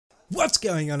What's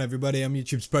going on, everybody? I'm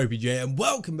YouTube's popeyJN and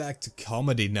welcome back to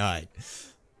Comedy Night.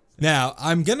 Now,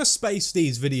 I'm gonna space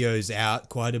these videos out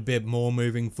quite a bit more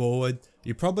moving forward.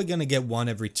 You're probably gonna get one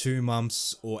every 2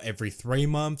 months or every 3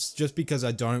 months, just because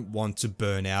I don't want to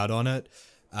burn out on it.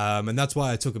 And that's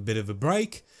why I took a bit of a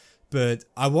break. But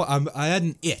I had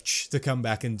an itch to come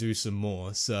back and do some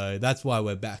more, so that's why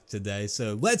we're back today.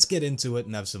 So let's get into it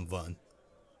and have some fun.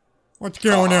 What's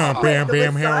going on, Bam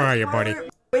Bam? How are you, buddy?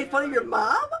 Made fun of your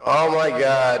mom? Oh my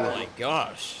god. Oh my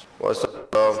gosh. What's up,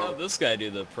 How'd this guy do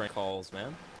the prank calls,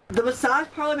 man? The massage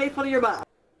parlor made fun of your mom.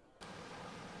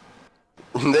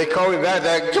 They call me back,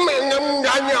 like, come here,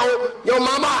 yo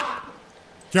mama!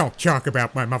 Don't talk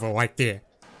about my mother like that.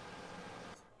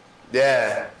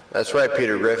 Yeah, that's right,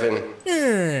 Peter Griffin.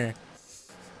 Yeah.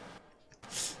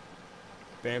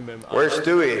 Bam Bam. Where's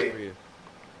Stewie?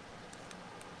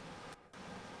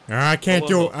 I can't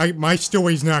my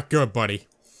Stewie's not good, buddy.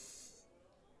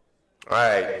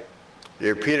 Alright,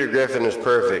 your Peter Griffin is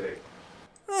perfect.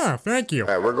 Oh, thank you.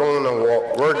 Alright, we're going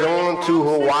to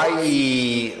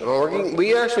Hawaii.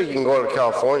 We actually can go to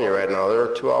California right now.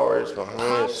 They're 2 hours behind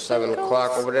us, 7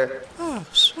 o'clock over there. Oh,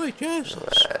 sweet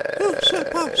Jesus. Oh, some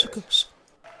popsicles.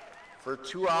 For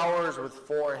 2 hours with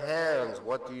 4 hands,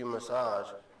 what do you massage?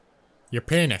 Your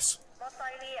penis. Most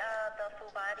likely, the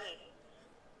full body.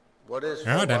 What is Oh,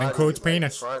 full that body? includes Like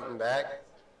penis. front and back?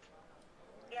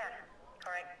 Yeah,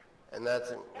 correct. And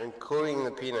that's including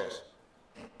the penis.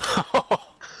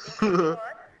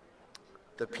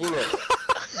 The penis.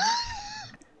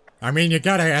 I mean, you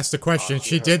gotta ask the question.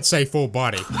 She did say full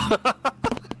body.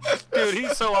 Dude,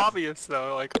 he's so obvious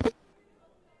though, like...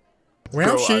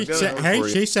 Well, Bro, she said, hey,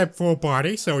 she said full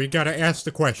body, so you gotta ask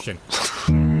the question.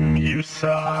 You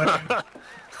suck.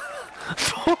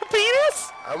 Full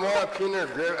penis? I want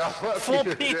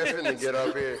Peter Griffin to get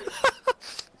up here.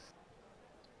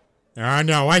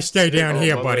 No, I stay down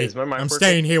here, buddy. is my mic I'm working?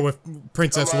 staying here with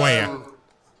Princess Come Leia. on.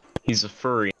 He's a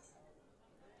furry.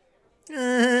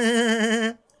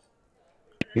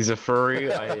 He's a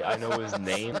furry. I know his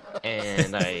name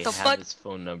and I have his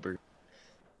phone number.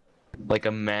 Like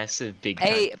a massive big.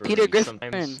 Hey, furry. Peter Griffin.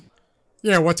 Sometimes...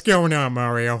 Yeah, what's going on,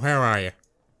 Mario? How are you?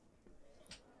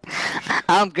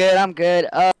 I'm good. I'm good.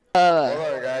 Hold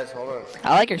on, guys. Hold on.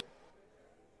 I like your.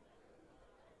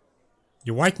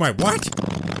 You like my what?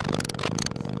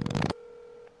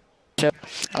 Show.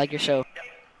 I like your show.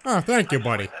 Oh, thank you,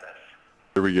 buddy.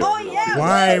 Here we go. Oh, yeah!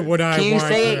 Why would I Can you want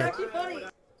say to... it? Actually funny.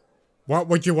 What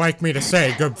would you like me to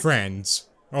say, good friends?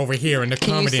 Over here in the Can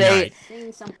you comedy say? night.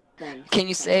 Sing something. Can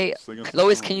you say, Sing a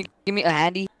Lois? song. Can you give me a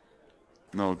handy?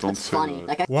 No, don't It's say funny.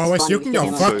 that. Like, Lois, you can go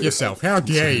Damn. fuck yourself. How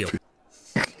dare you?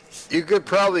 You could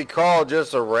probably call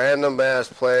just a random ass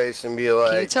place and be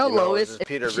like, Can you tell know, Lois this is if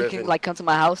Peter she Griffin. can like come to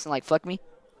my house and like fuck me?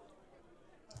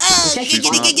 She's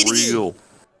not real.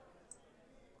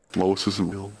 Lois isn't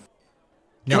real.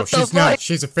 No, What the she's not. fuck?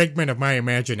 She's a figment of my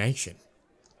imagination.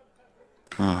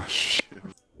 Ah, shit.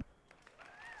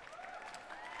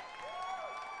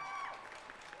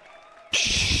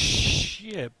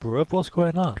 Shit, bro, what's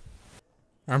going on?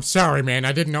 I'm sorry, man.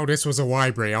 I didn't know this was a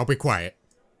library. I'll be quiet.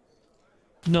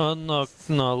 No, look,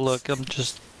 I'm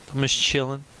just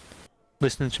chilling.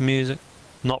 Listening to music.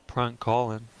 Not prank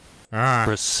calling. For Ah,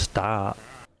 a start.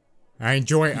 I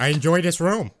enjoy this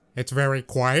room. It's very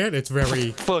quiet. It's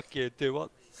very... Fuck you, dude,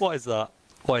 what is that?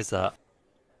 What is that?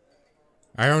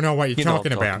 I don't know what you're You know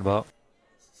talking what I'm about.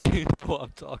 talking about. You know what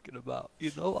I'm talking about.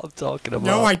 You know what I'm talking about.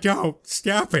 No, I don't.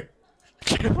 Stop it.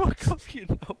 Fuck off, you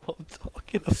know what I'm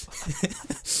talking about.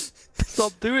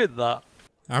 Stop doing that.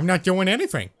 I'm not doing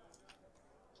anything.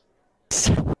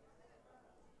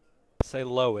 Say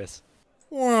Lois.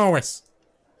 Lois.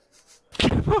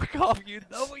 Fuck off, you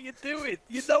know what you're doing.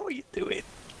 You know what you're doing.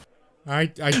 I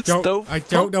don't Don't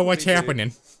fuck know what's with me, dude.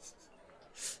 happening.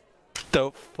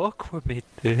 Don't fuck with me,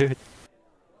 dude.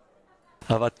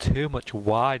 I've had too much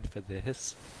wine for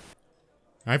this.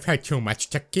 I've had too much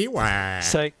tequila.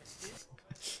 Say.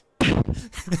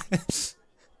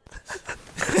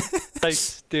 Say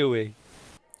Stewie.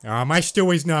 My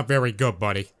Stewie's not very good,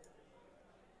 buddy.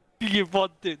 You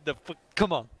want to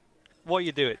come on. What are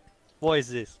you doing? What is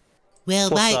this?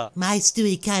 Well, What's that? my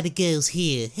Stewie kind of goes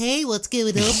here. Hey, what's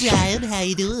going on, Brian? How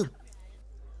you doing?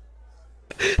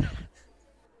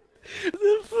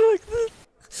 The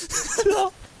fuck?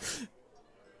 No.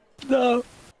 No.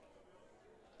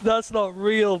 That's not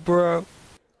real, bro.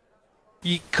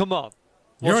 You come on.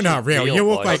 You're What's not your real. deal, You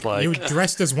look boys? like you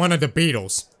dressed as one of the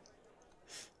Beatles.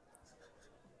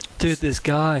 Dude, this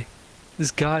guy.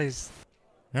 This guy's...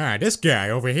 Ah, this guy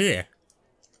over here.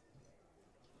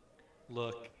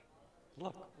 Look,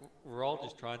 We're all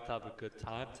just trying to have a good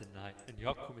time tonight, and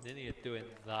you're coming in here doing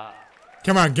that.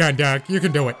 Come on, gun dog. You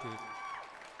can do it.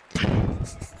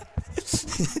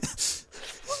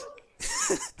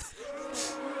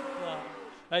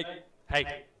 Hey.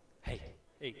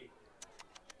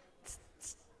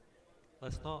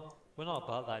 We're not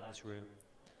about that in this room.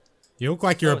 You look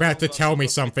like you're about to tell me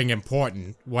something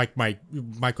important, like my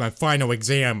final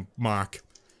exam mark.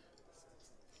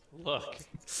 Look,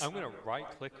 I'm gonna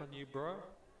right-click on you, bro.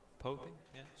 Poping?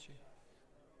 Yeah, sure.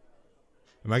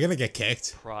 Am I gonna get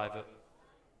kicked? Private.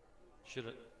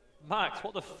 Should've... Max,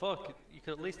 what the fuck? You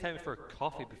could at least take me for a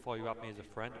coffee before you have me as a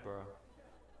friend, bro.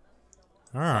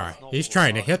 Alright, he's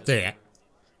trying to hit that.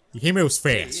 He moves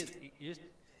fast.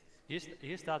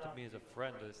 He started me as a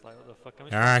friend, it's like, what the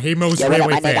fuck? He moves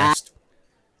really fast.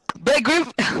 Blake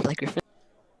Griffin! Blake Griffin.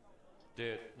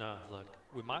 Dude, no, look.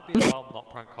 We might be involved,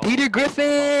 not prank calls. Peter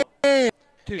Griffin!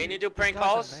 Dude, Can you do prank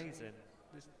calls? Amazing.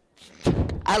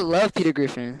 I love Peter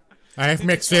Griffin. I have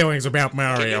mixed feelings about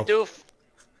Mario. Can you do...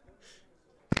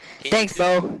 Thanks,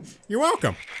 bro. You're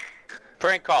welcome.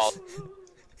 Prank call.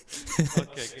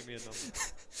 Okay, give me a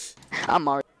number. I'm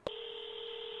Mario.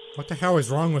 What the hell is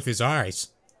wrong with his eyes?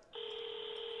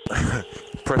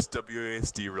 Press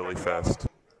WASD really fast.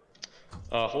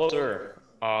 Hello, sir.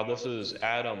 This is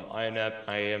Adam. I am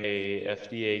a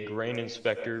FDA grain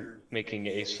inspector making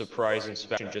a surprise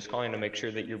inspection, just calling to make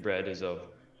sure that your bread is of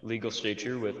legal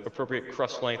stature with appropriate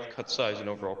crust length, cut size, and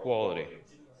overall quality.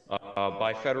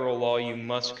 By federal law, you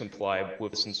must comply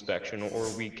with this inspection, or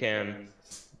we can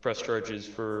press charges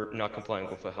for not complying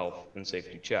with a health and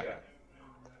safety check.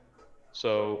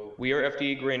 So, we are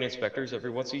FDA grain inspectors. Every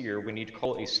once a year, we need to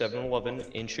call a 7-Eleven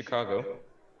in Chicago,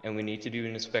 and we need to do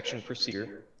an inspection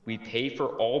procedure. We pay for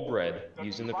all bread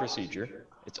using the procedure.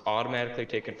 It's automatically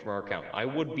taken from our account. I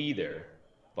would be there,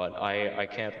 but I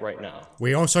can't right now.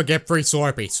 We also get free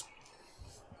Slurpees.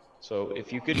 So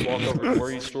if you could walk over to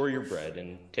where you store your bread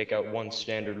and take out one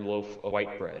standard loaf of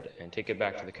white bread and take it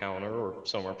back to the counter or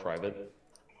somewhere private.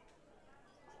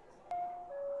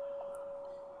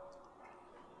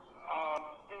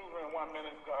 Excuse me 1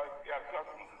 minute, guys. Got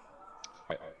customer.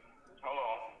 Right.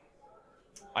 Hello.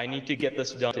 I need to get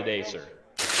this done today, sir.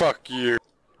 Fuck you.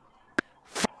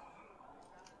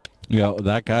 Yo,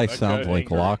 that guy sounds like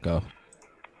Laka.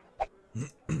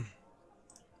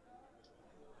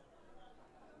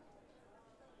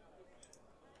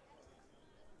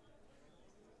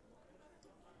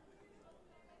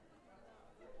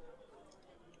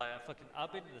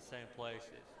 I've been in the same places.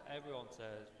 Everyone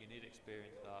says you need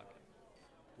experience barking.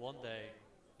 One day,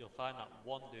 you'll find that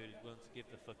one dude is willing to give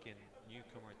the fucking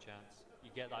newcomer a chance.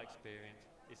 You get that experience,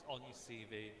 it's on your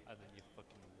CV, and then you're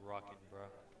fucking rocking, bro.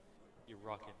 You're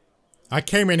rocking. I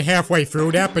came in halfway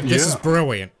through that, but this is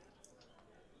brilliant.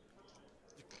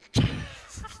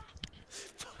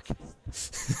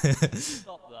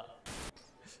 Stop that.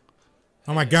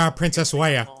 Oh my god, Princess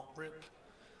Leia.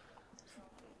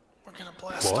 We're gonna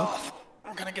blast off.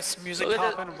 We're gonna get some music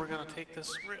popping and we're gonna take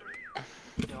this rip.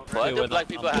 Why do black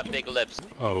people have big lips?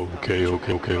 Okay.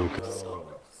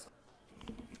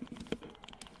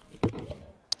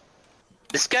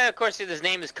 This guy, of course, his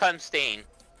name is Cumstain.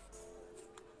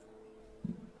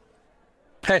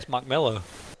 Hey, it's Mark Miller.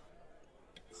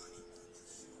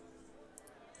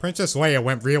 Princess Leia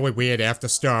went really weird after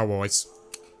Star Wars.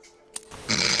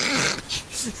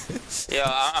 Yo,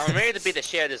 I'm ready to be the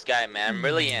share of this guy, man. I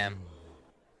really am.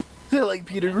 I like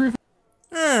Peter Griffin.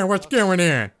 Hey, what's going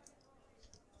on?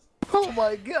 Oh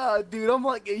my god, dude, I'm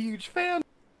like a huge fan.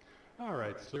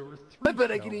 Alright, so we're I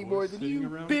bet I can eat more than you,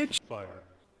 bitch. Fire.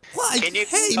 What? Can you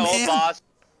Hey, man. boss?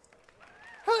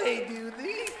 Hey, dude,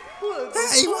 what the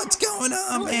Hey, fuck? what's going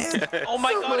on, man? Oh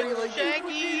my god, Somebody it's like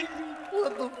Shaggy!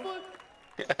 What the fuck?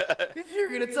 If you're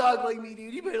gonna talk like me,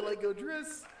 dude, you better like go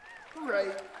dress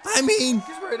right. I mean,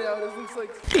 Because right now it looks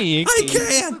like I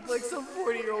can't. look like some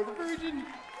 40-year-old virgin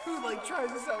who like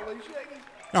tries to sound like Shaggy.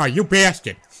 Oh, you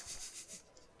bastard.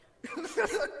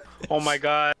 Oh my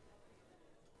god.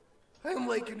 I'm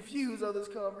like confused on this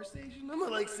conversation. I'm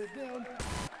gonna like sit down.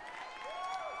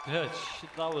 Yeah, shit,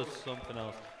 that was something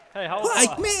else. Hey, how like,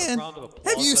 about a man, round of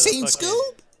applause have you for the seen fucking-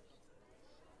 Scoop?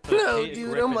 for the No, Peter dude,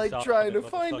 Griffin I'm like stuff trying with to the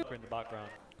find motherfucker in the background.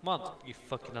 Come on, you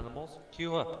fucking animals.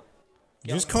 Queue up.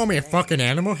 You just call me a fucking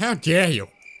animal? How dare you?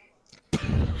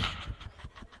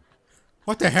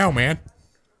 What the hell, man?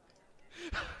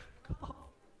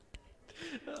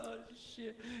 Oh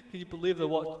shit! Can you believe they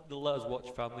let us watch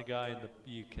Family Guy in the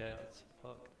UK? That's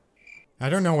fuck. I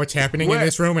don't know what's happening in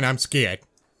this room and I'm scared.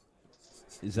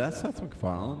 Is that Seth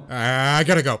MacFarlane? I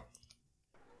gotta go.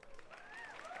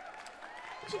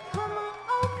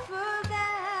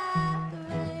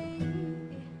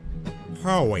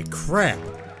 Holy crap.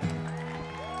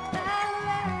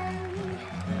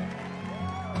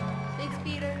 Thanks,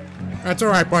 Peter. That's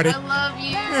alright, buddy. I love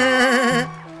you.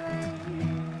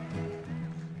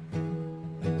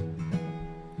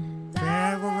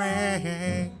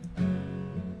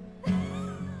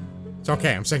 It's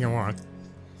okay, I'm singing along.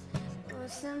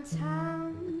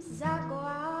 Sometimes I go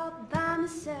out by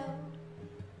myself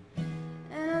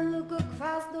and I look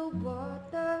across the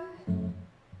water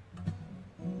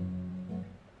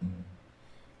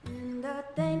and I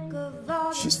think of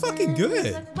all She's fucking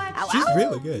good. She's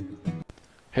really good.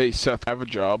 Hey Seth, I have a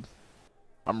job.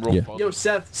 I'm real fucked. Yo,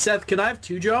 Seth, can I have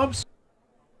 2 jobs?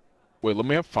 Wait, let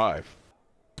me have 5.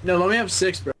 No, let me have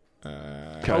 6, bro.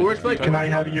 Can I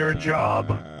have your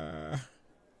job?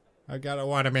 I got a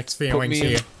lot of mixed feelings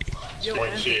here. Yo,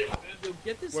 Anthony,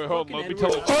 get this Wait, hold on, let me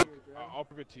tell it. I'll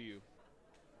prove it to you.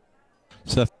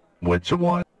 Seth, which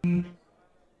one?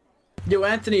 Yo,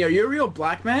 Anthony, are you a real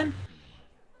black man?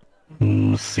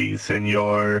 Si,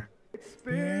 senor.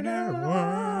 Been a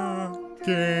long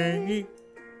day.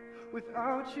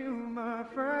 Without you, my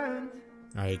friend.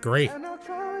 I agree. And I'll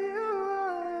tell you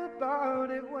all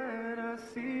about it when I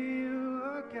see you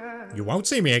again. You won't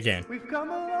see me again. We've come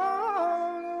a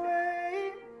long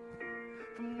way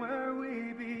from where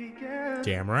we began.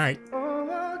 Damn right. Oh,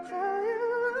 I'll tell you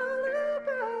all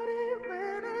about it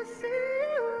when I see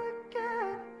you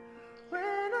again. When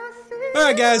I see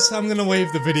Alright guys, I'm gonna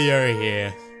leave the video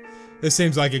here. This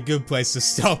seems like a good place to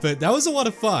stop it. That was a lot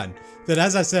of fun. But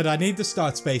as I said, I need to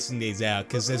start spacing these out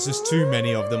because there's just too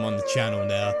many of them on the channel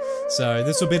now. So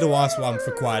this will be the last one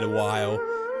for quite a while.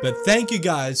 But thank you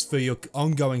guys for your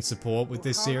ongoing support with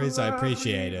this series. I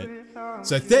appreciate it.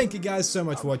 So thank you guys so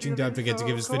much for watching. Don't forget to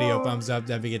give this video a thumbs up.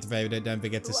 Don't forget to favorite it. Don't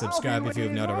forget to subscribe if you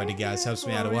have not already, guys. Helps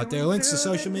me out a lot. There are links to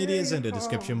social medias in the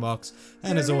description box.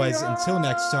 And as always, until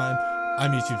next time,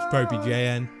 I'm YouTube's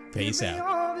popeyJN. Peace out.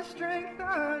 all the strength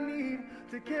I need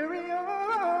to carry on.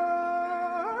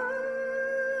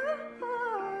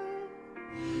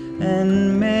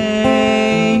 And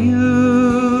may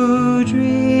you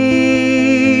dream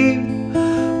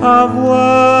of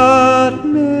what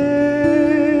may